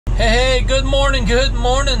Hey, good morning,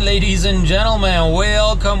 ladies and gentlemen.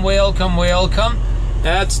 Welcome.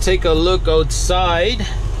 Let's take a look outside.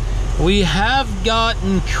 We have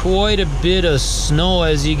gotten quite a bit of snow,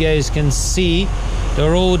 as you guys can see. The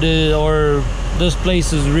road this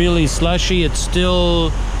place is really slushy. It's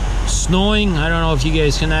still snowing. I don't know if you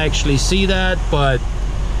guys can actually see that, but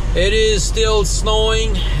it is still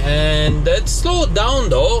snowing, and it's slowed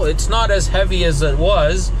down though. It's not as heavy as it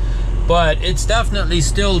was, but it's definitely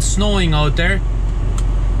still snowing out there.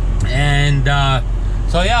 And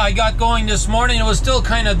so yeah, I got going this morning. It was still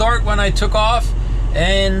kind of dark when I took off,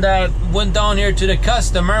 and went down here to the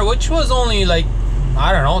customer, which was only like,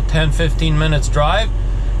 I don't know, 10-15 minutes drive.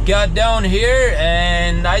 Got down here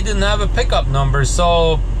and I didn't have a pickup number,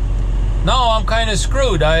 so now I'm kind of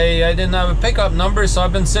screwed. I didn't have a pickup number, so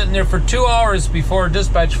I've been sitting there for 2 hours before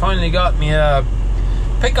dispatch finally got me a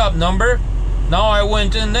pickup number. Now I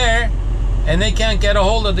went in there and they can't get a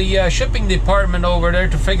hold of the shipping department over there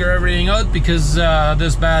to figure everything out because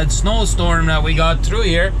this bad snowstorm that we got through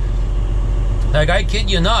here. Like, I kid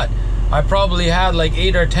you not, I probably had like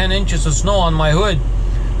 8 or 10 inches of snow on my hood.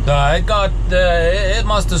 It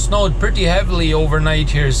must have snowed pretty heavily overnight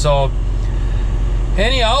here. So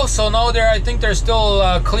anyhow, so now I think they're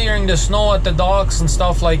still clearing the snow at the docks and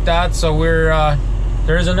stuff like that. So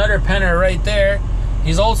there's another penner right there.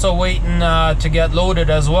 He's also waiting to get loaded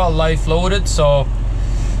as well, life loaded. So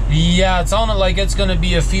yeah, it sounded like it's gonna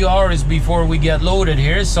be a few hours before we get loaded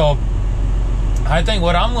here. So I think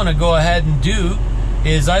what I'm gonna go ahead and do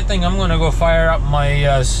is I think I'm gonna go fire up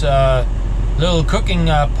my little cooking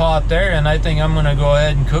pot there, and I think I'm gonna go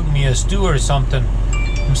ahead and cook me a stew or something.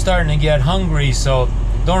 I'm starting to get hungry, so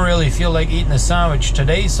don't really feel like eating a sandwich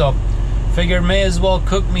today, so figured may as well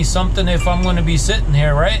cook me something if I'm gonna be sitting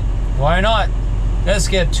here, right? Why not? Let's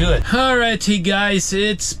get to it. Alrighty guys,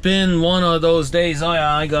 it's been one of those days. Oh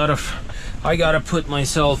yeah, I gotta put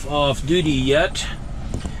myself off duty yet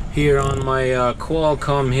here on my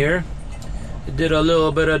Qualcomm here. I did a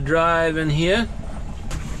little bit of driving here.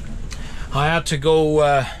 I had to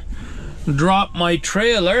go drop my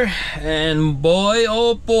trailer, and boy,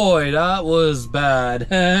 oh boy, that was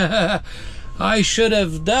bad. I should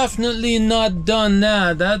have definitely not done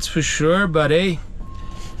that, that's for sure, but hey,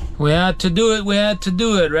 we had to do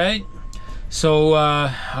it, right? So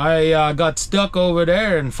I got stuck over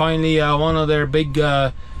there, and finally one of their big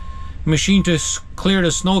machine to clear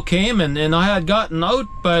the snow came, and I had gotten out,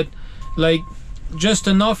 but like just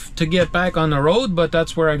enough to get back on the road, but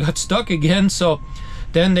that's where I got stuck again. So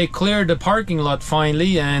then they cleared the parking lot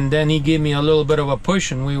finally, and then he gave me a little bit of a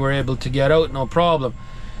push and we were able to get out, no problem.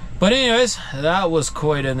 But anyways, that was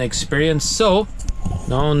quite an experience. So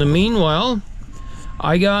now in the meanwhile,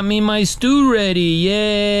 I got me my stew ready,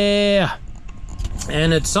 yeah,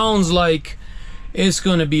 and it sounds like it's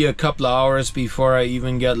gonna be a couple of hours before I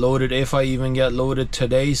even get loaded, if I even get loaded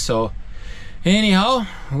today. So anyhow,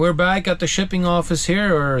 we're back at the shipping office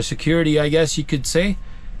here, or security I guess you could say,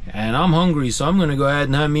 and I'm hungry, so I'm gonna go ahead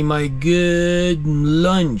and have me my good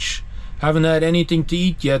lunch. Haven't had anything to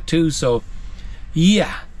eat yet too, so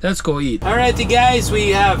yeah, let's go eat. Alrighty guys, we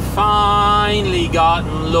have finally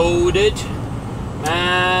gotten loaded.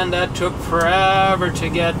 Man, that took forever to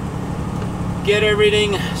get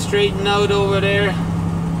everything straightened out over there,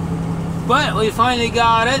 but we finally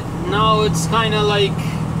got it. Now it's kind of like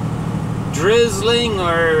drizzling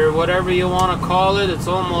or whatever you want to call it. It's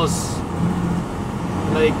almost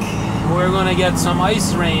like we're gonna get some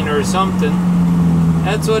ice rain or something.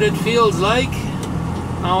 That's what it feels like.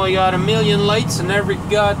 Now we got a million lights and every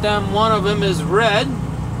goddamn one of them is red.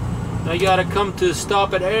 I gotta come to a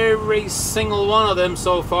stop at every single one of them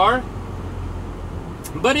so far.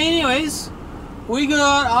 But anyways, we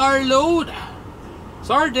got our load.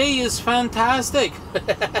 So our day is fantastic.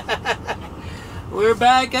 We're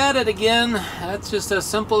back at it again. That's just as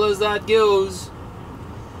simple as that goes.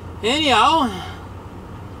 Anyhow,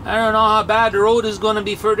 I don't know how bad the road is going to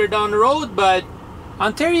be further down the road, but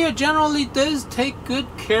Ontario generally does take good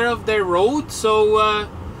care of their road, so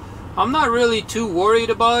I'm not really too worried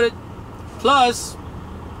about it. Plus,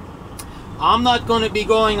 I'm not going to be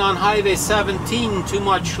going on Highway 17 too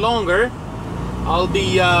much longer. I'll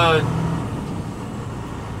be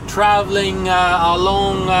traveling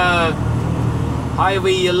along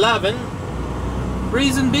Highway 11.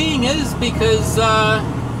 Reason being is because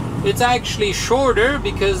it's actually shorter,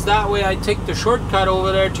 because that way I take the shortcut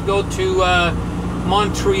over there to go to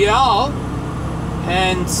Montreal.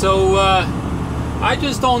 And so I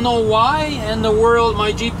just don't know why in the world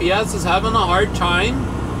my GPS is having a hard time.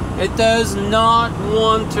 It does not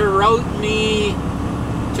want to route me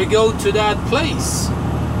to go to that place.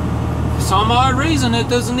 some odd reason it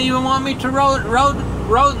doesn't even want me to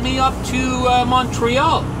route me up to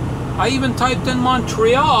Montreal. I even typed in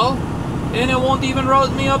Montreal and it won't even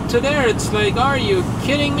route me up to there. It's like, are you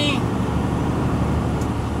kidding me?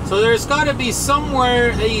 So there's got to be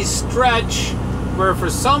somewhere a stretch where for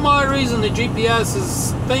some odd reason the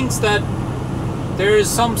GPS thinks that there's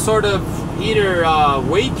some sort of either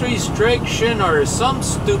weight restriction or some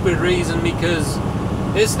stupid reason, because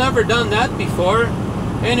it's never done that before,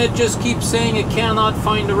 and it just keeps saying it cannot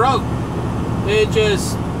find a route. It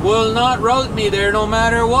just will not route me there no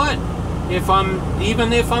matter what.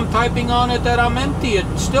 Even if I'm typing on it that I'm empty,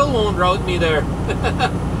 it still won't route me there.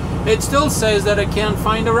 It still says that I can't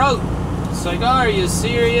find a route. It's like, oh, are you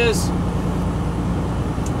serious?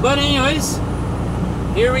 But anyways,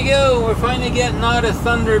 here we go. We're finally getting out of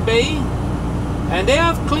Thunder Bay, and they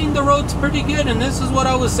have cleaned the roads pretty good. And this is what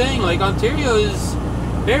I was saying, like Ontario is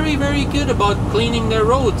very, very good about cleaning their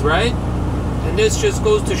roads, right? And this just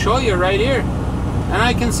goes to show you right here. And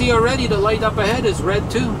I can see already the light up ahead is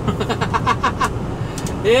red too.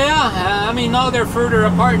 Yeah, I mean, now they're further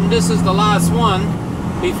apart and this is the last one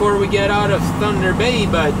before we get out of Thunder Bay,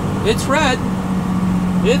 but it's red.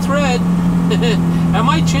 It's red. I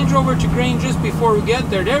might change over to green just before we get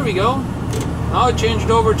there. There we go. Now I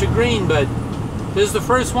changed over to green, but this is the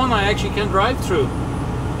first one I actually can drive through.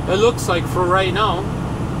 It looks like for right now.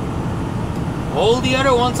 All the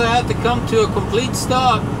other ones I had to come to a complete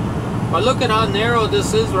stop. But look at how narrow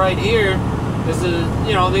this is right here. This is,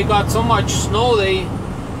 you know, they got so much snow, they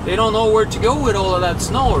don't know where to go with all of that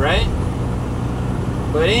snow, right?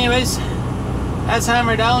 But anyways, let's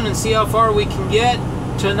hammer down and see how far we can get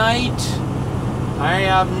tonight. I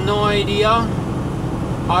have no idea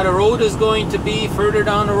how the road is going to be further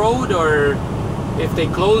down the road, or if they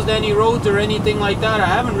closed any roads or anything like that. I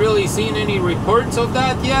haven't really seen any reports of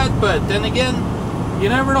that yet, but then again, you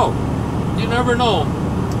never know. You never know.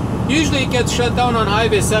 Usually it gets shut down on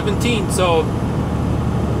Highway 17, so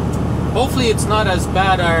hopefully it's not as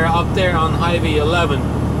bad up there on Highway 11.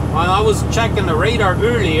 When I was checking the radar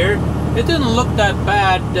earlier, it didn't look that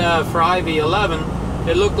bad for Highway 11.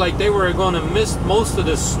 It looked like they were going to miss most of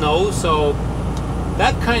the snow, so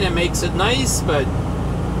that kind of makes it nice. But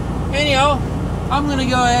anyhow, I'm going to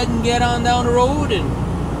go ahead and get on down the road and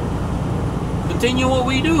continue what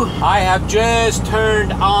we do. I have just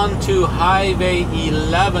turned onto Highway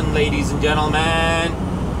 11, ladies and gentlemen,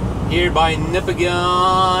 here by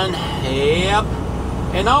Nipigon. Yep.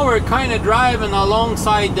 And now we're kind of driving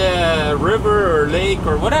alongside the river or lake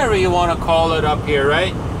or whatever you want to call it up here,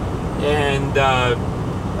 right? And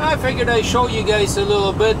I figured I'd show you guys a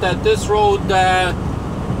little bit that this road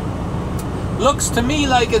looks to me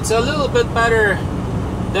like it's a little bit better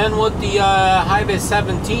than what the Highway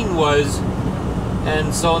 17 was.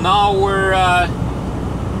 And so now we're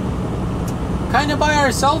kind of by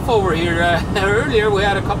ourselves over here. Earlier we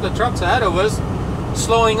had a couple of trucks ahead of us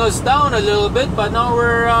slowing us down a little bit, but now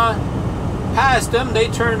we're past them. They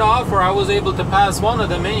turned off, or I was able to pass one of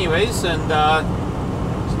them anyways, and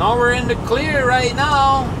so now we're in the clear right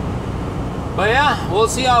now. But yeah, we'll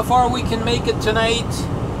see how far we can make it tonight.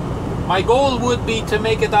 My goal would be to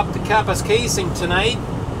make it up to Kapuskasing tonight,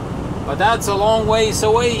 but that's a long ways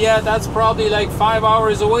away yet. That's probably like 5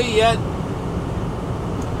 hours away yet,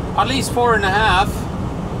 at least 4.5.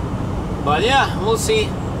 But yeah, we'll see.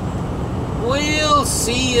 We'll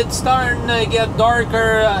see. It's starting to get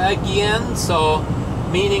darker again, so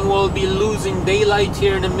meaning we'll be losing daylight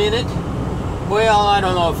here in a minute. Well, I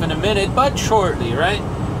don't know if in a minute, but shortly, right?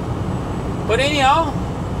 But anyhow,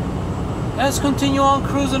 let's continue on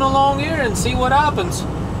cruising along here and see what happens.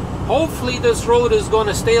 Hopefully this road is going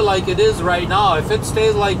to stay like it is right now. If it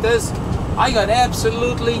stays like this, I got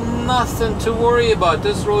absolutely nothing to worry about.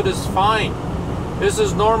 This road is fine. This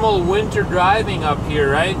is normal winter driving up here,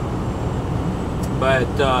 right? But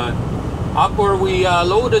up where we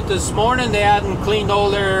loaded this morning, they hadn't cleaned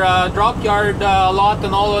all their drop yard lot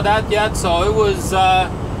and all of that yet, so it was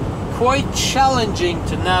quite challenging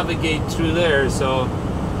to navigate through there. So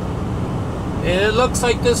it looks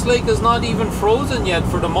like this lake is not even frozen yet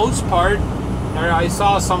for the most part. I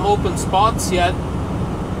saw some open spots yet,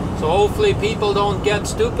 so hopefully people don't get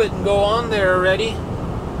stupid and go on there already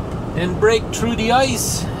and break through the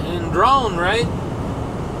ice and drown, right?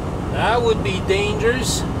 That would be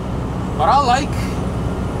dangerous. But I like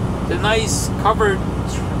the nice covered,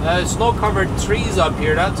 snow-covered trees up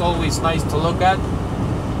here. That's always nice to look at.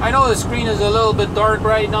 I know the screen is a little bit dark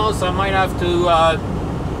right now, so I might have to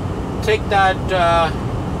take that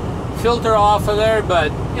filter off of there.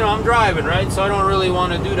 But, you know, I'm driving, right? So I don't really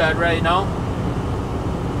want to do that right now.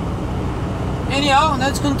 anyhow,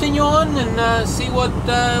 let's continue on and see what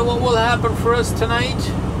will happen for us tonight.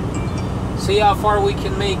 See how far we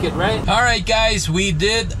can make it, right? All right, guys, we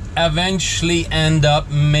did eventually end up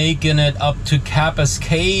making it up to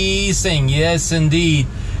Kapuskasing. Yes, indeed.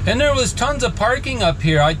 And there was tons of parking up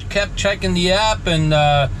here. I kept checking the app, and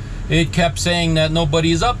it kept saying that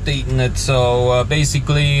nobody's updating it. So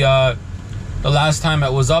basically, the last time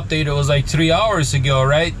it was updated was like 3 hours ago,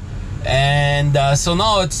 right? And so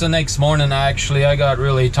now it's the next morning. Actually, I got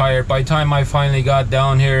really tired. By the time I finally got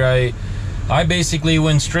down here, I basically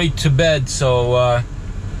went straight to bed. So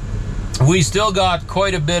we still got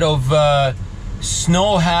quite a bit of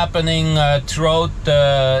snow happening throughout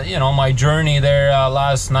you know, my journey there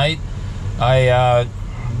last night. I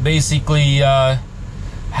basically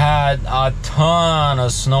had a ton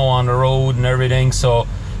of snow on the road and everything, so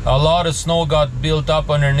a lot of snow got built up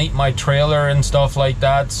underneath my trailer and stuff like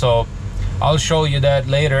that. So I'll show you that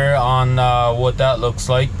later on what that looks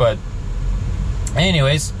like. But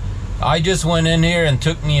anyways, I just went in here and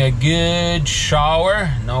took me a good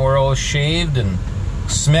shower. Now we're all shaved and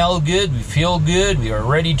smell good, we feel good, we are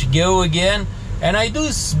ready to go again. And I do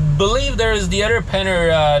believe there's the other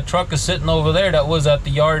Penner truck is sitting over there that was at the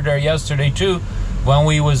yard there yesterday too, when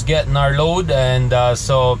we was getting our load. And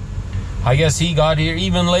so I guess he got here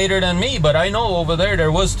even later than me, but I know over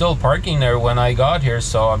there was still parking there when I got here,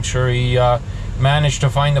 so I'm sure he managed to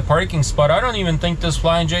find the parking spot. I don't even think this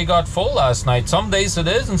Flying J got full last night. Some days it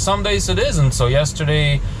is and some days it isn't, so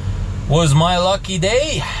yesterday was my lucky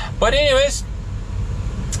day. But anyways,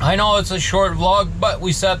 I know it's a short vlog, but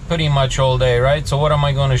we sat pretty much all day, right? So what am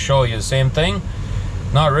I going to show you? Same thing?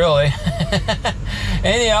 Not really.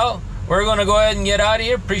 Anyhow, we're going to go ahead and get out of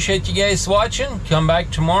here. Appreciate you guys watching. Come back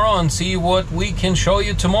tomorrow and see what we can show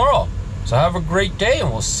you tomorrow. So have a great day, and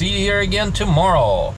we'll see you here again tomorrow.